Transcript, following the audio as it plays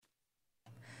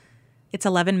It's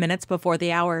 11 minutes before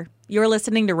the hour. You're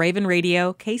listening to Raven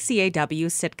Radio, KCAW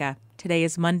Sitka. Today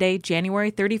is Monday, January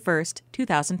 31st,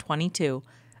 2022.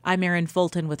 I'm Erin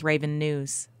Fulton with Raven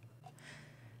News.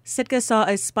 Sitka saw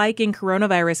a spike in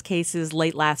coronavirus cases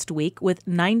late last week, with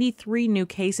 93 new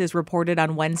cases reported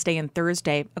on Wednesday and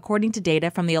Thursday, according to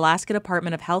data from the Alaska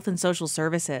Department of Health and Social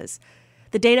Services.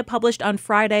 The data published on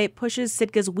Friday pushes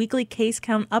Sitka's weekly case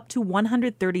count up to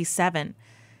 137.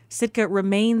 Sitka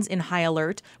remains in high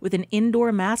alert with an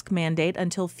indoor mask mandate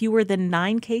until fewer than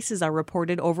 9 cases are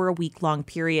reported over a week-long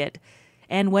period.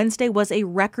 And Wednesday was a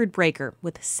record breaker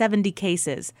with 70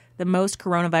 cases, the most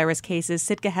coronavirus cases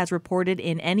Sitka has reported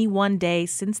in any one day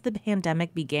since the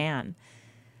pandemic began.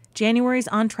 January's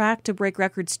on track to break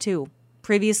records too.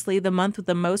 Previously, the month with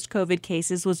the most COVID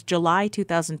cases was July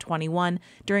 2021,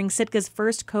 during Sitka's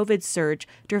first COVID surge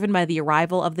driven by the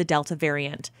arrival of the Delta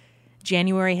variant.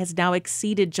 January has now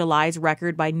exceeded July's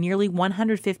record by nearly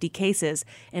 150 cases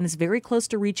and is very close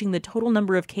to reaching the total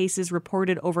number of cases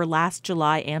reported over last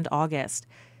July and August.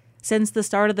 Since the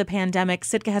start of the pandemic,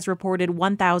 Sitka has reported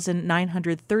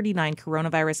 1,939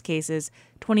 coronavirus cases,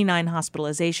 29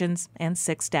 hospitalizations, and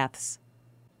 6 deaths.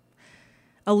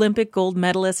 Olympic gold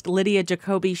medalist Lydia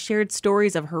Jacoby shared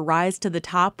stories of her rise to the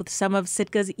top with some of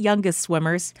Sitka's youngest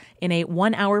swimmers in a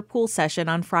 1-hour pool session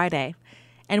on Friday.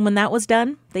 And when that was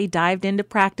done, they dived into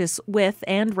practice with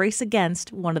and race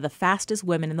against one of the fastest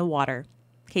women in the water.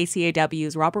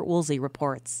 KCAW's Robert Woolsey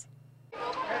reports.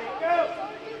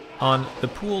 On the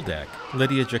pool deck,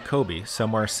 Lydia Jacoby,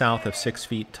 somewhere south of 6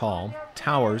 feet tall,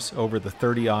 towers over the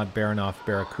 30-odd Baranof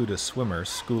Barracuda swimmers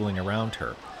schooling around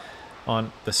her.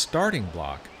 On the starting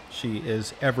block, she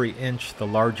is every inch the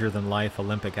larger-than-life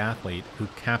Olympic athlete who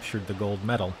captured the gold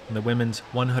medal in the women's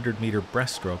 100-meter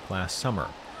breaststroke last summer.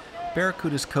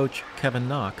 Barracuda's coach, Kevin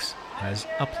Knox, has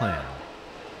a plan.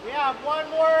 We have one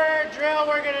more drill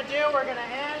we're going to do. We're going to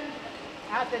end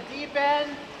at the deep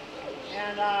end,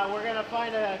 and we're going to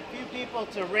find a few people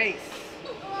to race.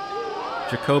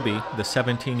 Jacoby, the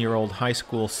 17-year-old high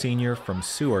school senior from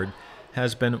Seward,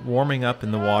 has been warming up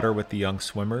in the water with the young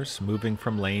swimmers, moving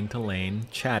from lane to lane,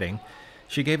 chatting.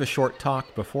 She gave a short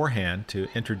talk beforehand to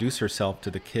introduce herself to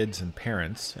the kids and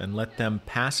parents and let them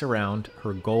pass around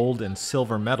her gold and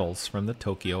silver medals from the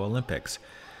Tokyo Olympics.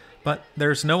 But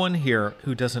there's no one here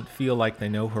who doesn't feel like they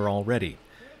know her already.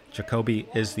 Jacoby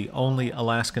is the only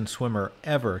Alaskan swimmer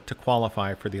ever to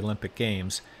qualify for the Olympic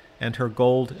Games, and her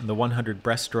gold in the 100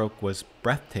 breaststroke was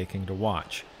breathtaking to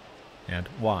watch. And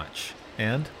watch.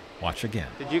 And watch again.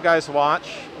 Did you guys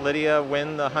watch Lydia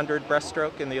win the 100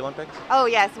 breaststroke in the Olympics? Oh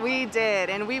yes, we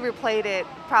did, and we replayed it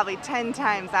probably 10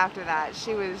 times after that.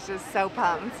 She was just so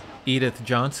pumped. Edith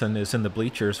Johnson is in the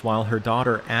bleachers while her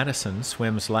daughter Addison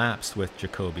swims laps with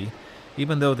Jacoby.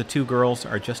 Even though the two girls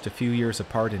are just a few years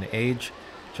apart in age,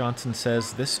 Johnson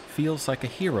says this feels like a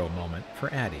hero moment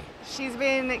for Addie. She's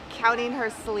been counting her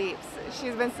sleeps.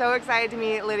 She's been so excited to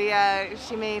meet Lydia.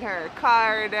 She made her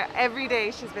card. Every day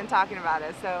she's been talking about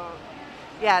it. So,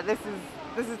 yeah, this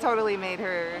is totally made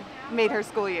her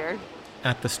school year.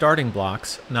 At the starting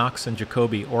blocks, Knox and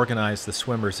Jacoby organize the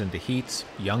swimmers into heats,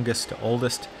 youngest to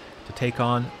oldest, to take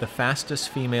on the fastest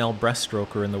female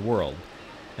breaststroker in the world.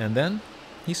 And then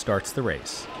he starts the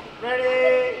race.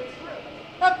 Ready?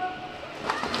 Up.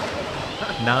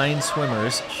 9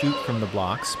 swimmers shoot from the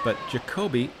blocks, but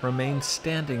Jacoby remains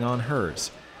standing on hers.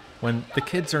 When the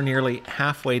kids are nearly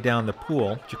halfway down the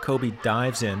pool, Jacoby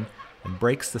dives in and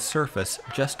breaks the surface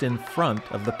just in front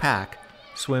of the pack,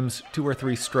 swims 2 or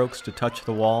 3 strokes to touch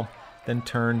the wall, then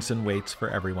turns and waits for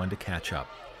everyone to catch up.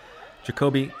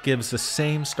 Jacoby gives the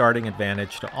same starting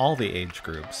advantage to all the age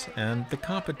groups, and the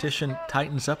competition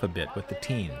tightens up a bit with the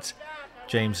teens.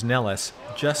 James Nellis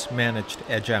just managed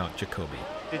to edge out Jacoby.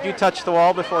 Did you touch the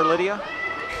wall before Lydia?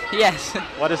 Yes.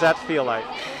 What does that feel like?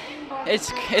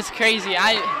 It's crazy.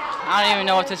 I don't even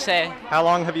know what to say. How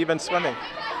long have you been swimming?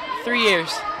 3 years.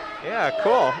 Yeah,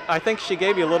 cool. I think she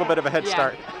gave you a little bit of a head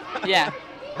start. Yeah.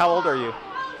 How old are you?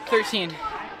 13.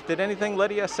 Did anything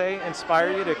Lydia say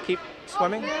inspire you to keep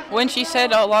swimming? When she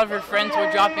said a lot of her friends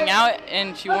were dropping out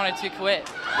and she wanted to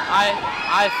quit,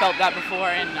 I felt that before,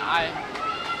 and I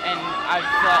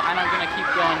feel like I'm going to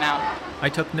keep going now. I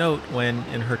took note when,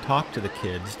 in her talk to the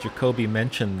kids, Jacoby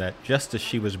mentioned that just as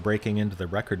she was breaking into the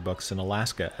record books in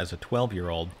Alaska as a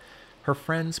 12-year-old, her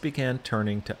friends began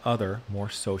turning to other, more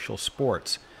social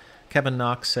sports. Kevin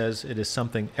Knox says it is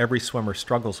something every swimmer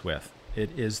struggles with.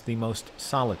 It is the most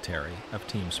solitary of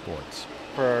team sports.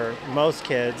 For most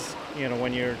kids,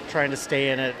 when you're trying to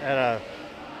stay in it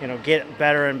get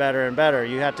better and better and better,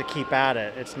 you have to keep at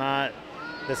it. It's not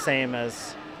the same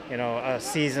as, a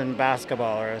season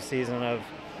basketball or a season of,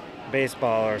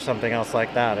 baseball or something else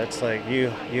like that. It's like you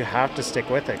have to stick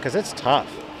with it because it's tough.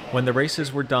 When the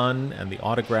races were done and the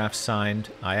autographs signed,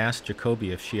 I asked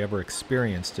Jacoby if she ever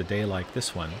experienced a day like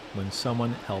this one when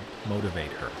someone helped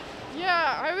motivate her.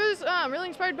 Yeah, I was really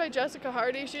inspired by Jessica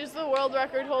Hardy. She's the world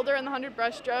record holder in the 100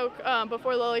 breaststroke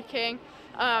before Lily King.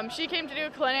 She came to do a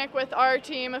clinic with our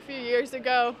team a few years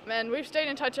ago, and we've stayed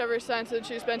in touch ever since, and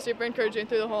she's been super encouraging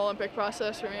through the whole Olympic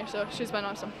process for me, so she's been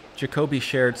awesome. Jacoby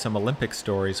shared some Olympic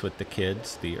stories with the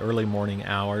kids, the early morning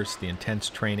hours, the intense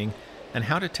training, and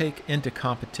how to take into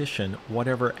competition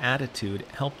whatever attitude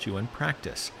helped you in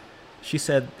practice. She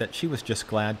said that she was just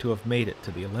glad to have made it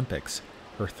to the Olympics.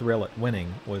 Her thrill at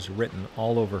winning was written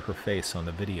all over her face on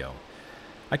the video.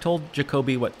 I told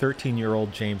Jacoby what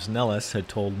 13-year-old James Nellis had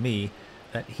told me,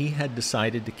 that he had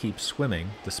decided to keep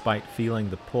swimming despite feeling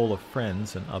the pull of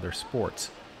friends and other sports.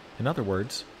 In other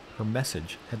words, her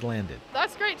message had landed.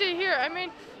 That's great to hear. I mean,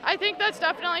 I think that's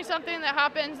definitely something that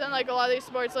happens in like a lot of these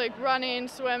sports, like running,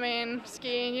 swimming,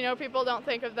 skiing. You know, people don't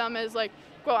think of them as like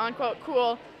quote unquote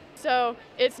cool. So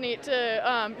it's neat to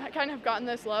kind of have gotten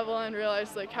this level and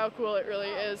realize like how cool it really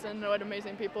is and what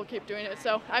amazing people keep doing it.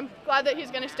 So I'm glad that he's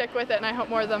going to stick with it, and I hope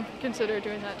more of them consider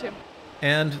doing that too.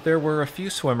 And there were a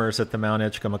few swimmers at the Mount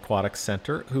Edgecombe Aquatic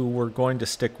Center who were going to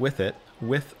stick with it,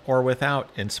 with or without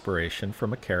inspiration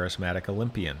from a charismatic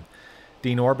Olympian.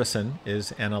 Dean Orbison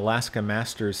is an Alaska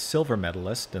Masters silver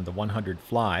medalist in the 100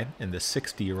 fly in the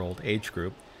 60-year-old age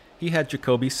group. He had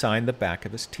Jacoby sign the back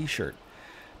of his T-shirt.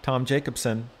 Tom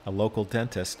Jacobson, a local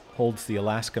dentist, holds the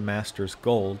Alaska Masters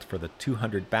gold for the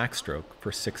 200 backstroke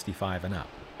for 65 and up.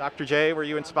 Dr. J, were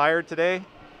you inspired today?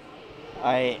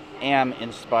 I am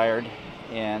inspired,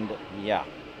 and yeah.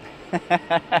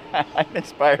 I'm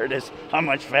inspired as how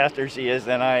much faster she is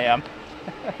than I am.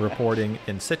 Reporting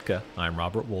in Sitka, I'm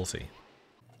Robert Woolsey.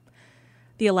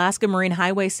 The Alaska Marine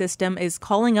Highway System is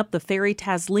calling up the ferry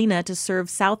Taslina to serve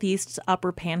Southeast's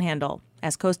Upper Panhandle.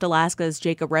 As Coast Alaska's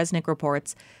Jacob Resnick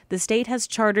reports, the state has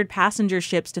chartered passenger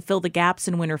ships to fill the gaps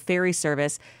in winter ferry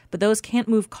service, but those can't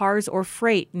move cars or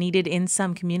freight needed in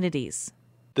some communities.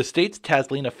 The state's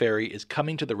Taslina ferry is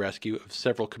coming to the rescue of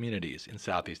several communities in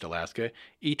southeast Alaska,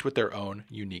 each with their own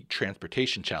unique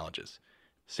transportation challenges.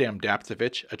 Sam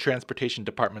Dapcevich, a transportation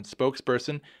department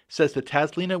spokesperson, says the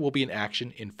Taslina will be in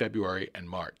action in February and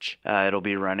March. It'll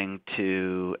be running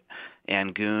to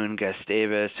Angoon,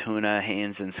 Gustavus, Hoonah,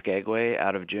 Haines, and Skagway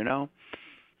out of Juneau.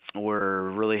 We're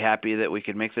really happy that we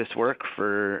could make this work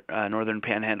for Northern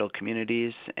Panhandle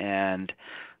communities, and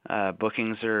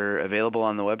bookings are available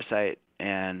on the website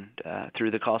and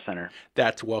through the call center.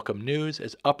 That's welcome news,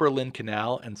 as Upper Lynn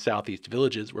Canal and Southeast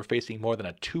Villages were facing more than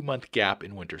a 2-month gap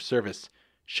in winter service.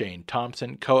 Shane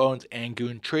Thompson co-owns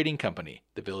Angoon Trading Company,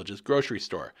 the village's grocery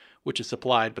store, which is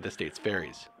supplied by the state's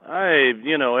ferries.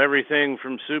 Everything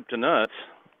from soup to nuts,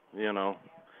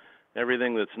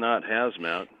 everything that's not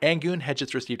hazmat. Angoon had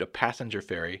just received a passenger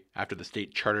ferry after the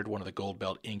state chartered one of the Gold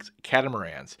Belt Inc.'s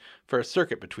catamarans for a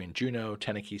circuit between Juneau,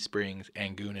 Tenakee Springs,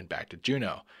 Angoon, and back to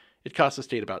Juneau. It cost the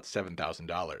state about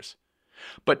 $7,000.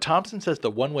 But Thompson says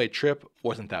the one-way trip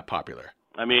wasn't that popular.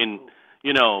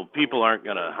 People aren't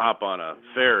going to hop on a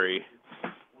ferry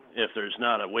if there's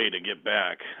not a way to get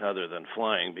back other than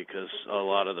flying, because a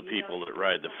lot of the people that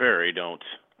ride the ferry don't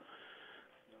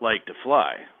like to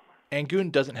fly.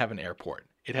 Angoon doesn't have an airport.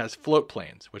 It has float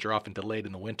planes, which are often delayed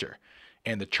in the winter,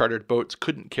 and the chartered boats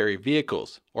couldn't carry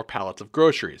vehicles or pallets of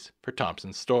groceries for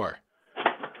Thompson's store.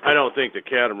 I don't think the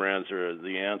catamarans are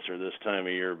the answer this time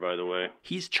of year, by the way.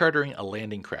 He's chartering a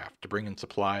landing craft to bring in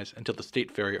supplies until the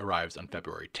state ferry arrives on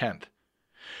February 10th.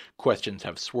 Questions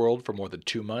have swirled for more than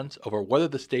 2 months over whether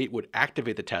the state would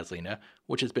activate the Taslina,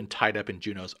 which has been tied up in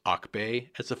Juneau's Auk Bay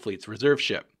as the fleet's reserve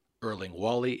ship. Erling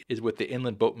Wally is with the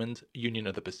Inland Boatmen's Union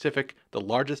of the Pacific, the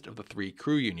largest of the 3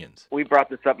 crew unions. We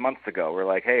brought this up months ago. We're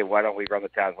like, hey, why don't we run the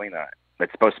Taslina?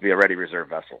 It's supposed to be a ready reserve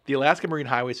vessel. The Alaska Marine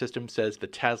Highway System says the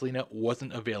Taslina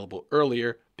wasn't available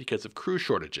earlier because of crew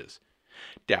shortages.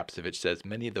 Dapcevich says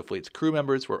many of the fleet's crew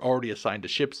members were already assigned to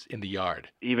ships in the yard.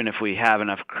 Even if we have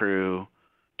enough crew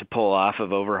to pull off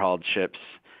of overhauled ships,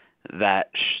 that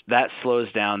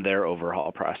slows down their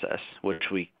overhaul process, which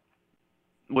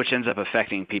ends up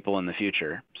affecting people in the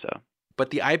future. But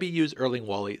the IBU's Erling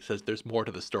Wally says there's more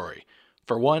to the story.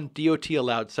 For one, DOT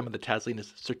allowed some of the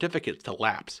Taslina's certificates to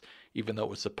lapse, even though it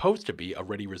was supposed to be a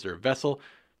ready reserve vessel,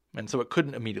 and so it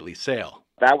couldn't immediately sail.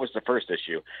 That was the first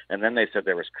issue, and then they said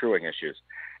there was crewing issues.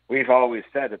 We've always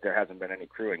said that there hasn't been any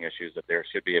crewing issues, that there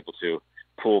should be able to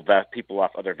pull people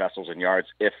off other vessels and yards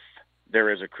if there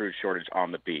is a crew shortage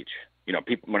on the beach.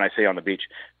 People, when I say on the beach,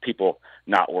 people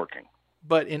not working.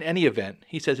 But in any event,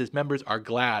 he says his members are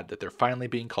glad that they're finally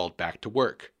being called back to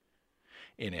work.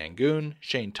 In Angoon,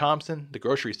 Shane Thompson, the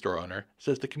grocery store owner,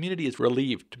 says the community is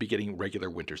relieved to be getting regular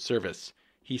winter service.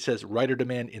 He says rider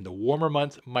demand in the warmer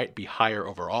months might be higher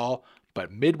overall,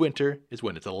 but midwinter is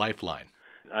when it's a lifeline.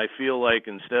 I feel like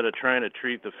instead of trying to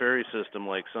treat the ferry system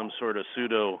like some sort of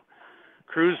pseudo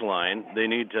cruise line, they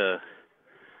need to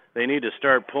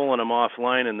start pulling them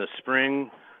offline in the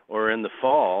spring or in the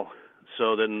fall,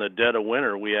 so that in the dead of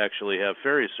winter we actually have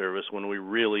ferry service when we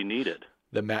really need it.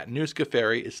 The Matanuska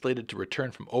ferry is slated to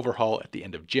return from overhaul at the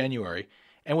end of January,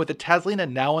 and with the Taslina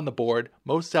now on the board,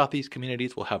 most Southeast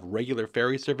communities will have regular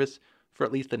ferry service for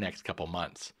at least the next couple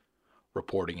months.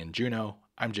 Reporting in Juneau,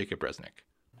 I'm Jacob Resnick.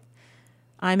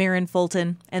 I'm Erin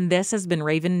Fulton, and this has been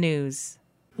Raven News.